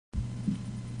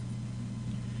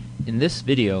In this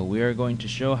video, we are going to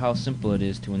show how simple it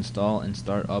is to install and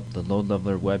start up the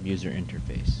LoadLeveler web user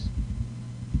interface.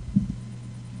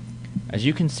 As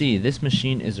you can see, this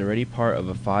machine is already part of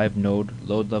a 5-node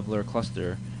LoadLeveler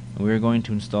cluster, and we are going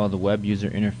to install the web user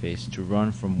interface to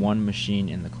run from one machine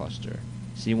in the cluster,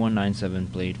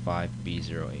 C197 Blade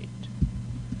 5B08.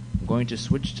 I'm going to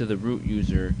switch to the root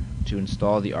user to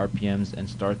install the RPMs and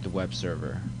start the web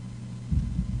server.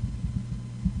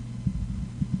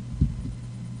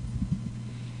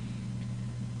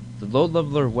 The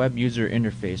LoadLeveler web user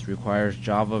interface requires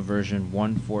Java version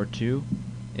 1.4.2.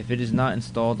 If it is not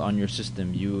installed on your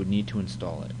system, you would need to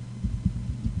install it.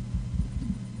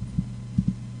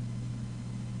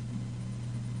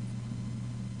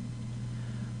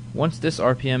 Once this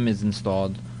RPM is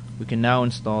installed, we can now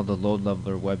install the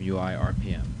LoadLeveler Web UI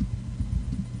RPM.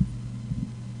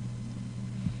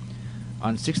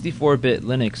 On 64-bit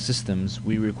Linux systems,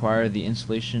 we require the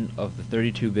installation of the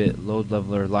 32-bit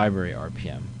LoadLeveler library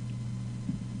RPM.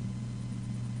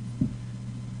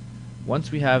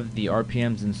 Once we have the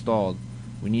RPMs installed,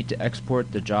 we need to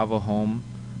export the Java home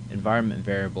environment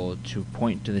variable to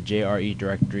point to the JRE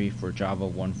directory for Java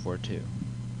 1.4.2.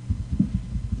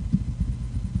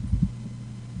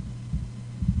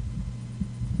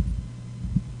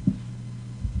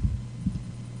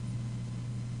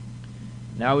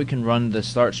 Now we can run the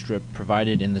start script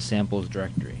provided in the samples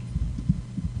directory.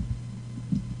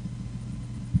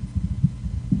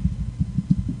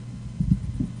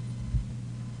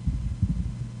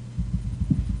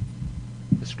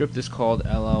 The script is called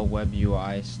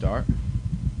llwebui start.sh.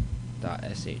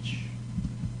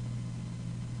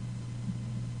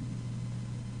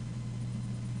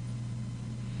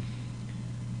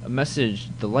 A message,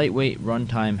 "The lightweight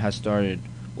runtime has started,"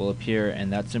 will appear,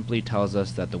 and that simply tells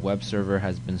us that the web server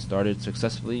has been started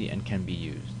successfully and can be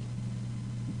used.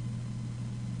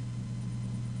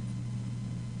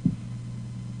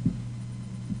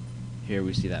 Here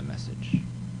we see that message.